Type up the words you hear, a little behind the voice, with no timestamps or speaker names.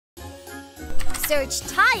Search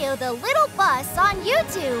Tayo the Little Bus on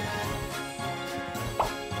YouTube.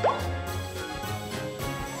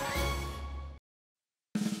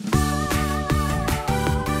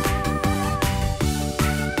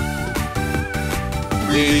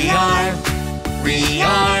 We are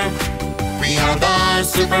the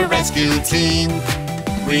Super Rescue Team.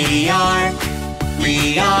 We are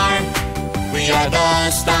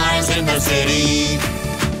the stars in the city.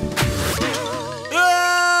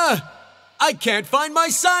 I can't find my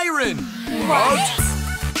siren! What?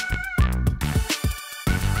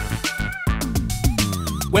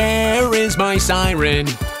 Where is my siren?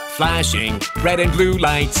 Flashing red and blue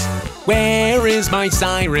lights. Where is my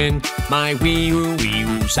siren? My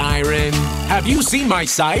wee-oo siren. Have you seen my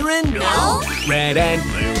siren? No. Red and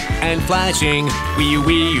blue and flashing.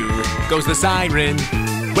 Wee-oo goes the siren.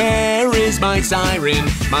 Where is my siren?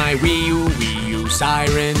 My wee-oo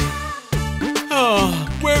siren. Oh,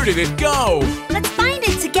 where did it go? Let's find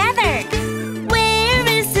it together. Where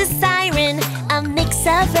is the siren? A mix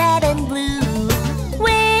of red and blue.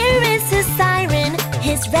 Where is his siren?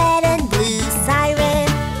 His red and blue siren.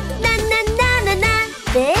 Na na na na na.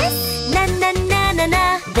 This? Na na na na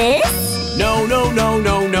na. This? No.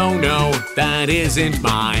 That isn't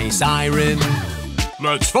my siren.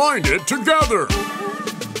 Let's find it together.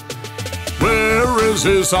 Where is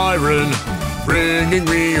his siren? Ringing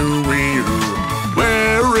wee-oo.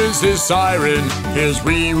 Where is his siren? His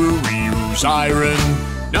wee-oo siren.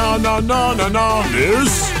 Na.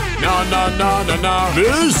 This? Na.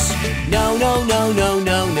 This? No.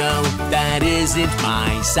 That isn't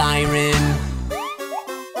my siren.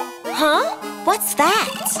 Huh? What's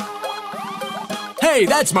that? Hey,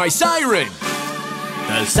 that's my siren!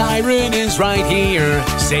 The siren is right here.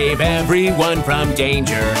 Save everyone from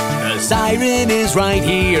danger. The siren is right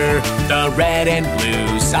here. The red and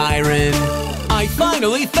blue siren. I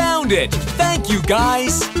finally found it! Thank you,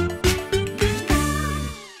 guys!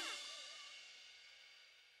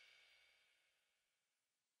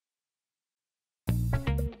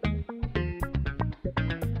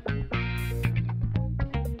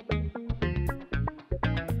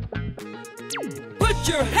 Put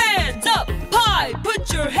your hands up high,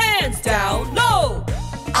 put your hands down low.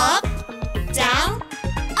 Up, down,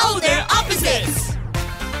 oh, they're opposites.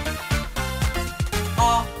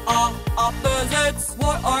 Opposites.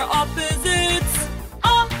 What are opposites?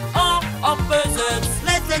 Opposites.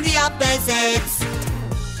 Let's learn the opposites.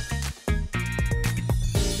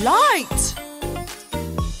 Light.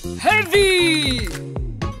 Heavy.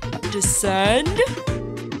 Descend.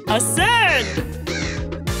 Ascend.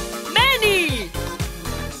 Many.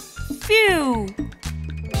 Few.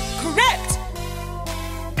 Correct.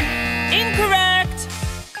 Incorrect.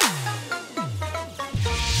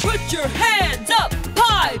 Put your hands up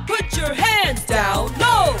high, put your hands down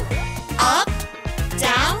low. Up,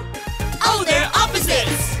 down, oh, they're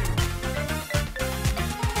opposites.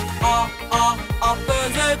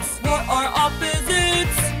 Opposites. What are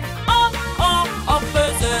opposites?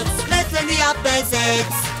 Opposites. Let's learn the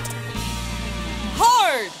opposites.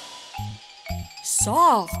 Hard.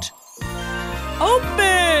 Soft.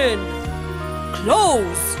 Open.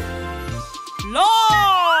 Close.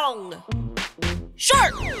 Long.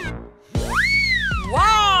 Sharp.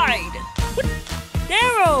 Wide.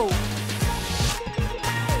 Narrow.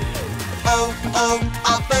 Oh,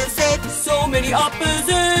 opposites. So many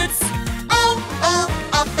opposites. Oh,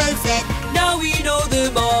 opposite. Now we know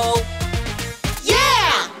them all.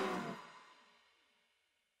 Yeah!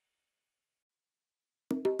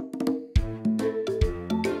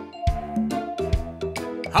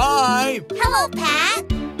 Hi! Hello, Pat.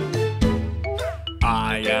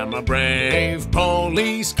 I am a brave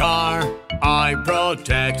police car. I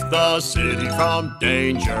protect the city from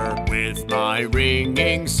danger with my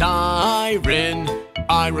ringing siren.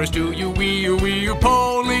 I rescue you, wee-oo,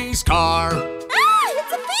 police car. Ah,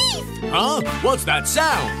 it's a thief! Huh? What's that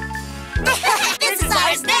sound? This is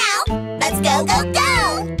ours now. Let's go.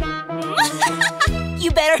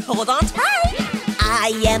 You better hold on tight.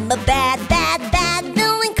 I am a bad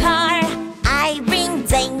villain car. I bring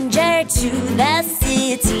danger to the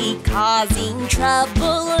city, causing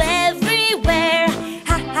trouble everywhere.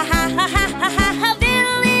 Ha ha ha ha ha ha ha,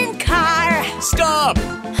 villain car. Stop!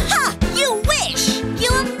 Ha! You wish!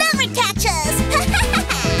 You'll never catch us!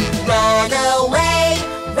 Run away,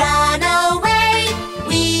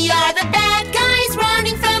 we are the bad guys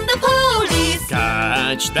running from the police.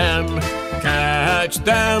 Catch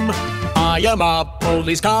them. I am a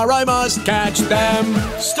police car, I must catch them.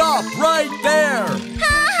 Stop right there! Ha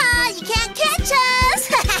ha! You can't catch us!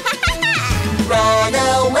 Run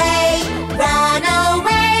away,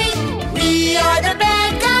 we are the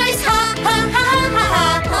bad guys, ha ha ha.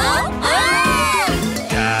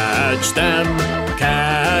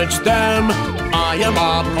 I am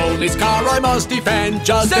a police car, I must defend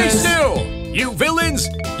justice. Stay still! You villains,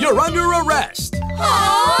 you're under arrest.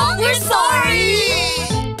 Aw, we're sorry!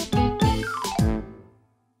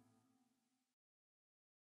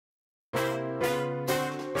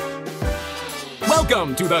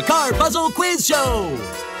 Welcome to the Car Puzzle Quiz Show!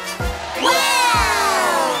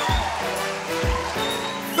 Wow!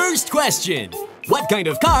 First question. What kind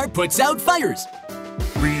of car puts out fires?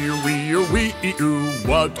 Wee-oo,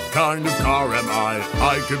 what kind of car am I?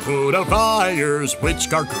 I could put out fires. Which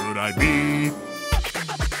car could I be?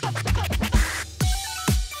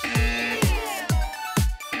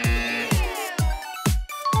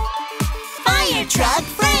 Fire truck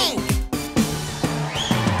Frank!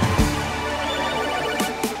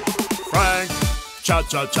 Frank,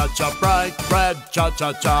 cha-cha-cha-cha, bright red,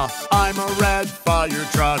 cha-cha-cha. I'm a red fire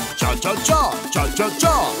truck, cha-cha-cha,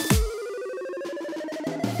 cha-cha-cha.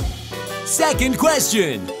 Second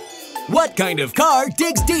question. What kind of car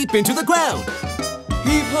digs deep into the ground?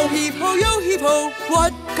 Heave ho, yo, heave ho.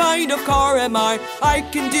 What kind of car am I? I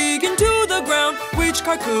can dig into the ground. Which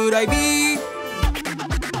car could I be?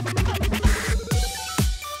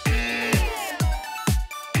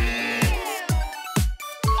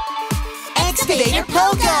 Excavator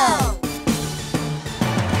Pogo!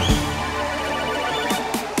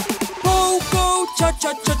 Pogo,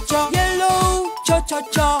 cha-cha-cha-cha. Yellow,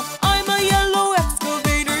 cha-cha-cha. I'm a yellow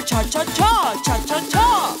excavator. Cha-cha-cha,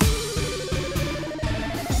 cha-cha-cha.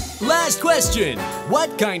 Last question.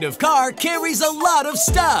 What kind of car carries a lot of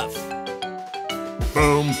stuff?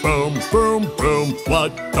 Boom, boom, boom, boom.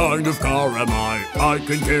 What kind of car am I? I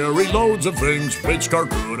can carry loads of things. Which car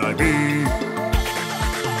could I be?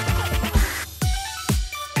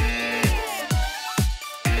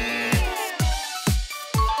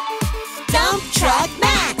 Dump Truck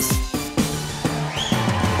Max!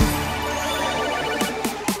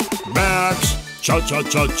 Max,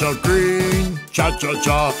 cha-cha-cha-cha, green,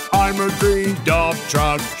 cha-cha-cha. I'm a green dump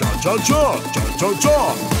truck, cha-cha-cha,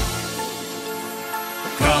 cha-cha-cha.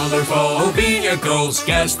 Colorful vehicles,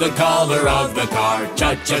 guess the color of the car.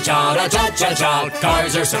 Cha-cha-cha, cha-cha-cha,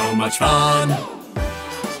 cars are so much fun.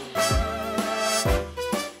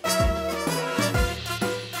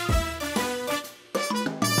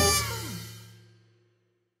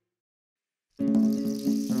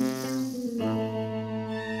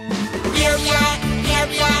 Here we are,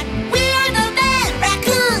 we are the bad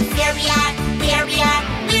raccoons! Here we are,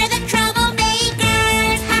 we're the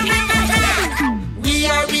troublemakers! Ha ha ha ha! We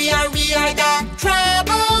are the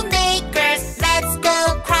troublemakers! Let's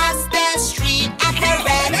go cross the street at the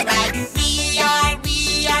red light! We are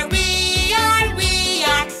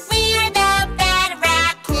the bad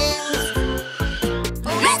raccoons!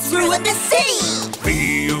 Let's ruin the city!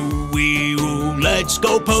 Wee-oo, let's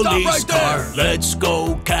go police car. Let's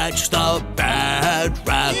go catch the bad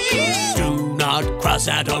raccoons. Do not cross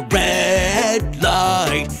at a red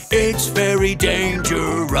light. It's very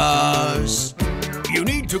dangerous. You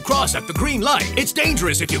need to cross at the green light. It's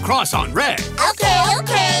dangerous if you cross on red.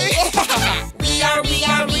 Okay. We are the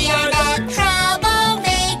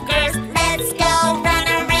troublemakers. Let's go run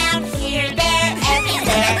around here, there,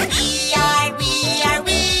 everywhere.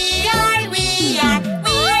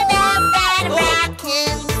 We're the bad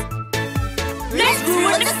raccoons. Let's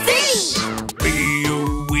ruin the city.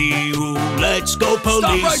 Wee-oo, let's go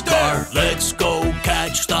police car. Let's go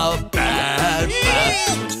catch the bad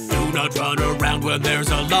raccoons. Do not run around when there's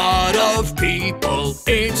a lot of people.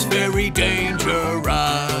 It's very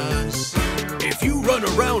dangerous. If you run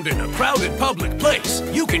around in a crowded public place,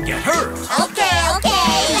 you can get hurt. Okay.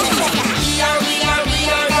 We are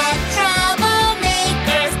the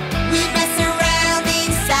troublemakers. We mess around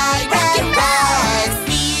inside the bus.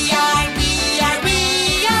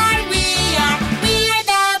 We're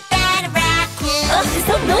the bad raccoons. Oh, it's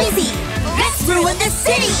so noisy. Let's ruin the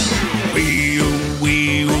city.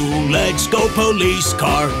 Wee-oo, let's go police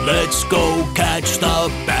car. Let's go catch the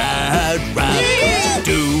bad raccoons.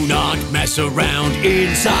 Do not mess around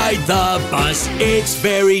inside the bus. It's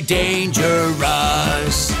very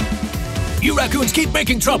dangerous. You raccoons keep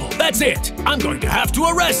making trouble. That's it. I'm going to have to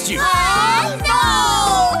arrest you. Oh,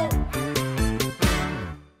 no!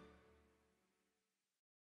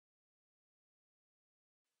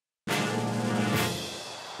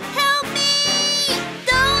 Help me!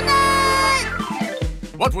 Donut!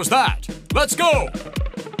 What was that? Let's go!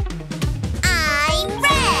 I'm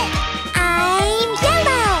red! I'm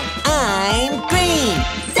yellow! I'm green.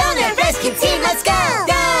 Donut Rescue Team, let's go!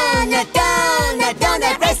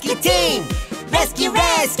 Donut Rescue Team. Rescue!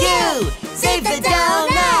 Save the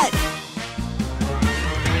donut.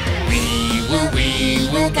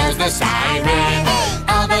 Wee-woo goes the siren.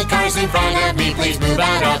 All the the cars in front of me, please move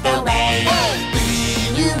out of the way.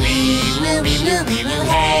 Wee woo wee woo wee woo wee woo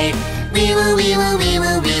hey. Wee woo wee woo wee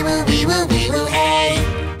woo wee woo wee woo wee woo hey.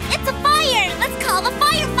 It's a fire! Let's call the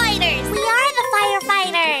firefighters! We are the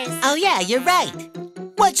firefighters! Oh yeah, you're right.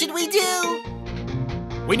 What should we do?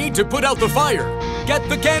 We need to put out the fire. Get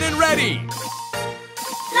the cannon ready.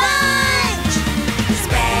 Launch!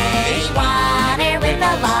 Spray water with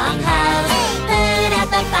a long hose. Put out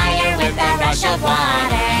the fire with a rush of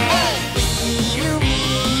water. Wee-oo,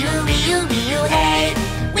 wee-oo, wee-oo, wee-oo, hey.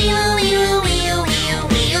 Wee-oo, wee-oo, wee-oo, wee-oo,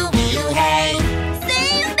 wee-oo, wee-oo, hey.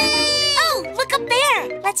 Save me! Oh, look up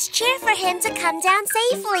there! Let's cheer for him to come down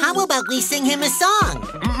safely. How about we sing him a song?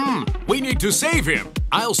 We need to save him.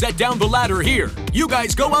 I'll set down the ladder here. You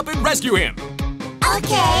guys go up and rescue him.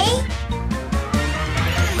 Okay.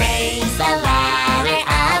 Raise the ladder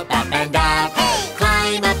up, up and up. Hey.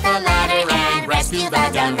 Climb up the ladder and rescue the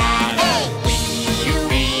donut. Hey. Wee-oo,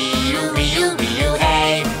 wee-oo, wee-oo, wee-oo,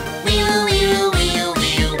 hey. Wee-oo, wee-oo, wee-oo,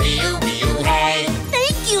 wee-oo, wee-oo, wee-oo, hey.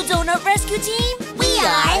 Thank you, Donut Rescue Team. We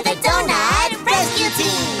are the Donut Rescue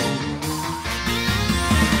Team.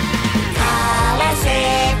 Call us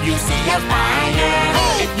if you see a fire.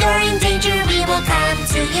 Hey. If you're in danger, we will come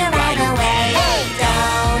to you right away. Hey.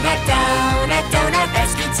 Donut, donut, donut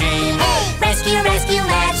rescue team. Hey. Rescue, rescue,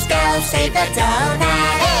 let's go save the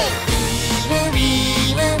donut. Hey.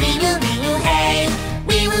 Wee woo, wee woo, wee woo, hey.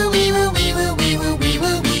 Wee woo, wee woo, wee woo, wee woo, wee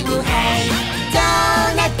woo, wee woo, hey.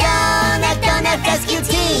 Donut, donut, donut rescue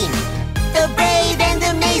team. The brave and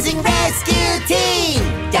amazing rescue team.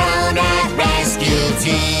 Donut rescue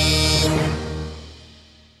team.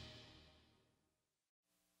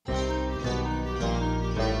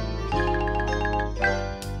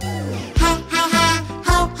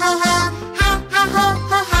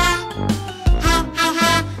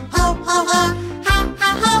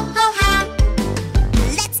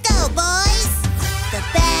 Let's go, boys. The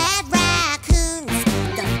bad raccoons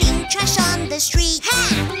dumping trash on the street. Ha!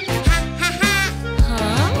 Ha ha ha!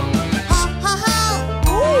 Huh? Ho ho ho!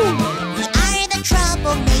 Ooh! We are the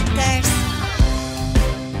troublemakers.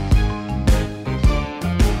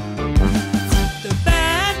 The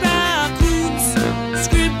bad raccoons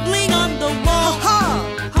scribbling on the wall. Ha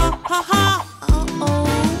Ha ha ha! Uh-oh.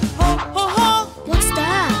 Ho ho ho! What's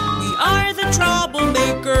that? We are the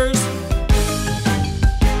troublemakers.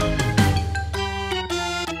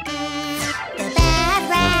 The bad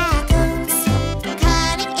raccoons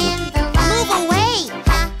cutting in the line. Move away!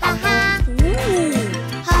 Ha ha ha! Ooh!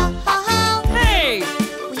 Ho ho ho! Hey!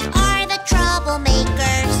 We are the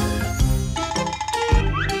troublemakers.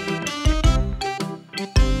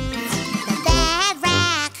 The bad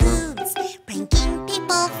raccoons pranking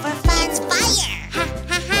people for fun. Fire! Ha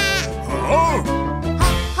ha ha! Oh, Ho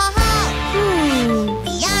ho ho!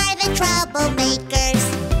 We are the troublemakers.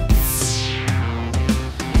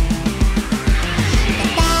 The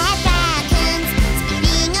bad raccoons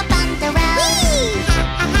speeding up on the road. Ha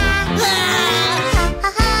ha ha! Ho ho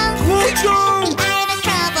ho! great job! We are the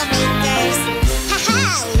troublemakers. Ha ha!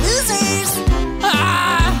 Losers!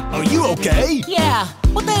 Are you okay? Yeah,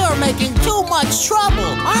 but they are making too much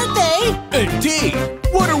trouble, aren't they? Indeed.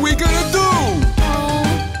 What are we gonna do?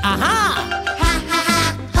 Aha! Ha ha ha!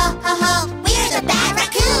 Ho ho ho! We're the bad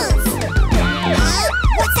raccoons! Huh?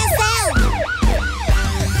 What's that sound?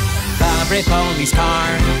 The brave police car,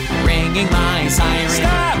 ringing my siren.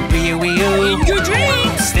 Stop! Wee wee oo. Your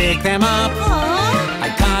dreams! Stick them up. Huh? I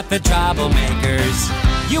caught the troublemakers.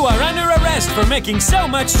 You are under arrest for making so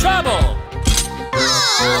much trouble.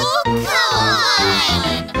 Oh, come on!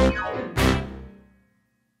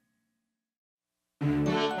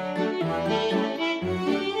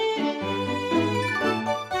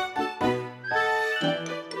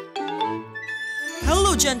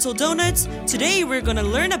 Hello, gentle donuts. Today we're gonna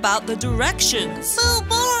learn about the directions. So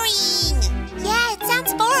boring! Yeah, it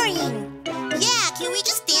sounds boring. Yeah, can we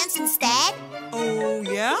just dance instead? Oh,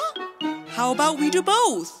 yeah? How about we do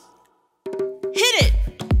both? Hit it!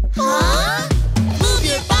 Huh? Move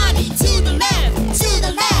your body to the left,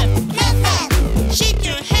 left, left. Shake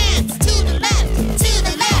your hands to the left,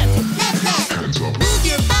 left, left. Move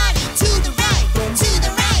your body to the right,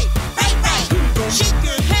 right, right. Shake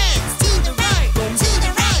your hands to the right,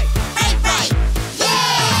 right, right. Yeah!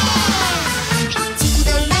 To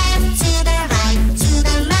the left, to the right, to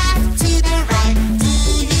the left, to the right. Do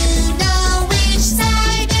you know which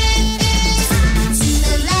side it is? To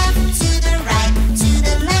the left, to the right, to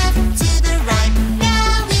the left, to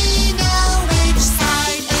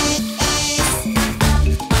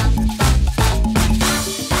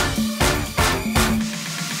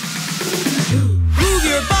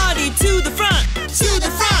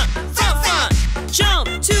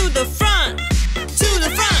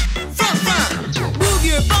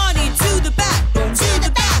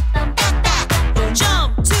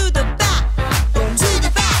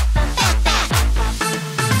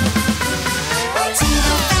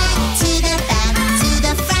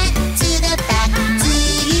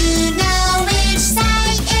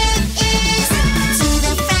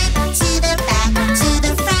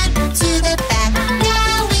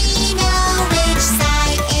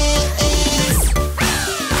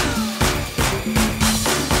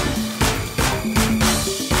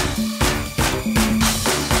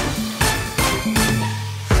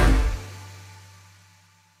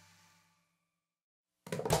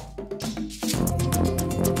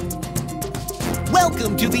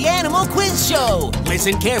Welcome to the Animal Quiz Show.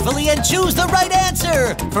 Listen carefully and choose the right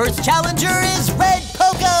answer. First challenger is Red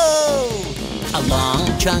Pogo. A long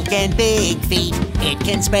trunk and big feet. It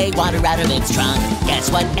can spray water out of its trunk.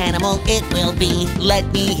 Guess what animal it will be? Let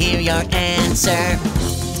me hear your answer.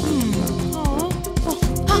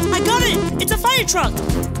 I got it! It's a fire truck!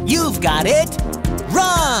 You've got it.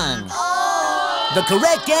 Wrong. The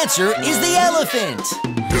correct answer is the elephant.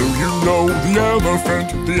 Do you know the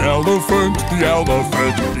elephant? The elephant, the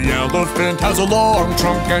elephant. The elephant has a long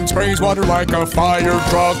trunk and sprays water like a fire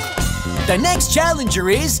truck. The next challenger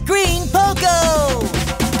is Green Pogo.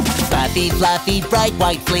 Fluffy, fluffy, bright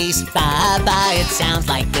white fleece. Bye-bye, it sounds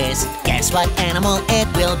like this. Guess what animal it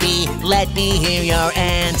will be? Let me hear your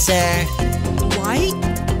answer. White?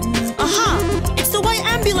 Aha! It's the white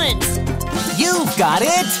ambulance! You've got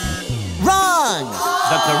it. Wrong.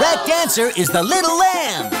 The correct answer is the little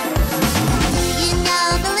lamb. You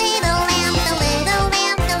know the little lamb, the little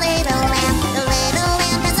lamb, the little lamb. The little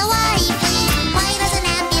lamb has a white fleece, white as an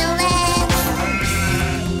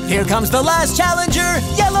ambulance. Here comes the last challenger,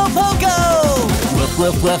 Yellow Pogo. Woof,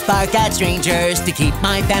 woof, woof, bark at strangers to keep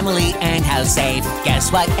my family and house safe.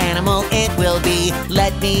 Guess what animal it will be?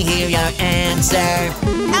 Let me hear your answer.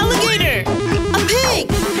 Alligator! A pig!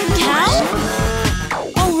 Cow?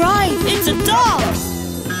 Right, it's a dog!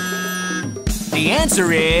 The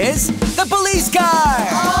answer is the police car!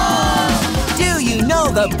 Oh. Do you know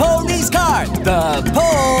the police car? The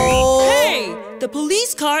Hey! The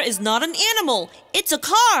police car is not an animal. It's a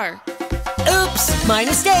car. Oops, my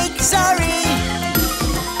mistake, sorry.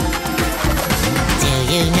 Do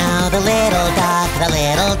you know the little dog, the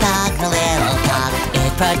little dog, the little dog?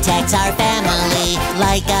 It protects our family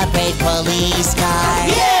like a brave police car.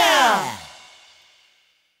 Yeah!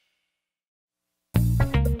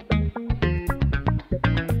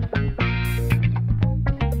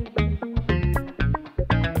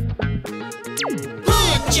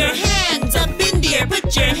 Put your hands up in the air,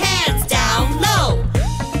 put your hands down low.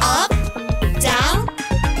 Up, down,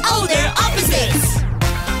 oh, they're opposites.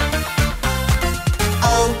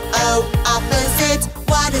 Oh, oh, opposite.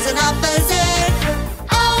 What is an opposite?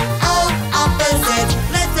 Oh, oh, opposite.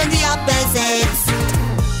 Let's learn the opposites.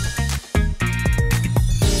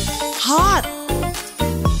 Hot,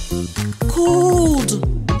 cold,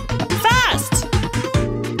 fast,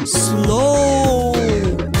 slow,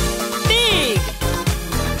 big,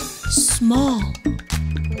 small,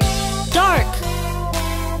 dark,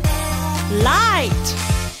 light.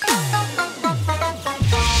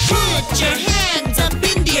 Put your hands up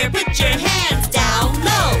in the air, put your hands down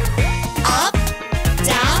low. Up,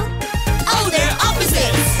 down, oh, they're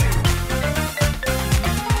opposites.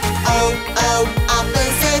 Oh, oh,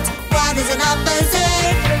 opposite. What is an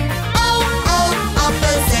opposite? Oh, oh,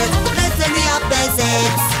 opposite. Let's learn the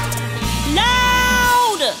opposites.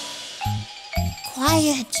 Loud,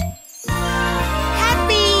 Quiet.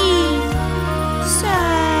 happy,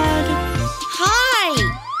 sad, high,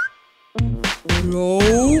 low,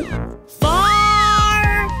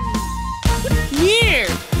 far, near.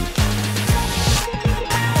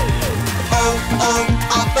 Oh, oh,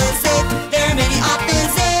 opposite. There are many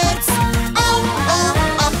opposites. Oh, oh,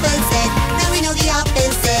 opposite. Now we know the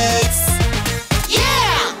opposites.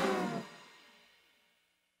 Yeah!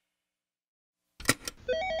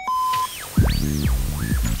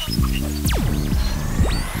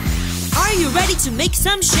 Are you ready to make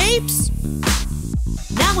some shapes?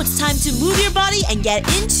 Now it's time to move your body and get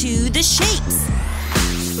into the shapes.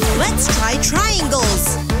 Let's try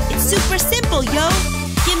triangles. It's super simple, yo.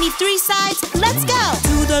 Give me 3 sides, let's go.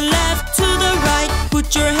 To the left, to the right,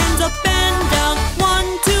 put your hands up and down. 1,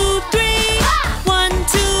 2, 3. 1,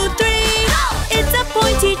 2, 3. It's a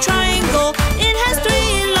pointy triangle. It has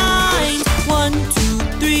 3 lines. 1, 2,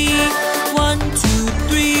 3. 1, 2,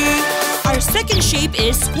 3. Our second shape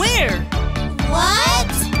is square. What?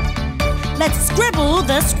 Let's scribble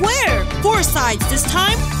the square. 4 sides this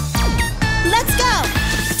time. Let's go.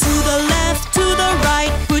 To the left, to the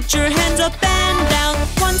right, put your hands up and down.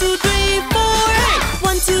 1, 2, 3, 4.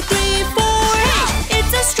 1, 2, 3, 4.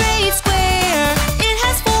 It's a straight square. It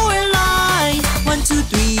has 4 lines. 1, 2,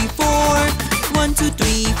 3, 4. 1, 2,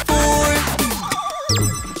 3, 4.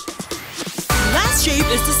 Last shape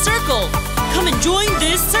is the circle. Come and join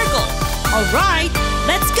this circle. All right,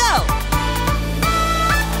 let's go.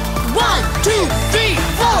 1, 2, 3,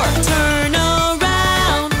 4. Turn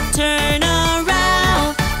around, turn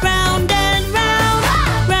around, round and round,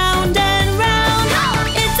 round and round.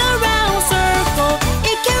 It's a round circle.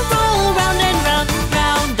 It can roll round and round,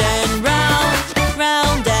 round and round,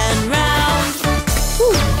 round and round.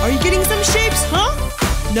 Whew, are you getting some shapes, huh?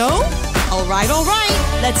 No? All right,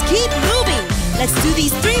 let's keep moving. Let's do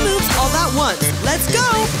these 3 moves all at once. Let's go!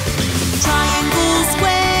 Triangle,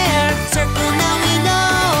 square, circle, now we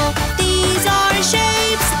know. These are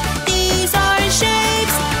shapes, these are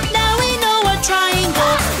shapes. Now we know a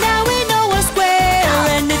triangle, now we know a square.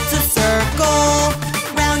 And it's a circle,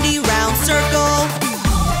 roundy round circle.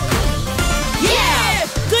 Yeah!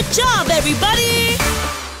 Good job, everybody!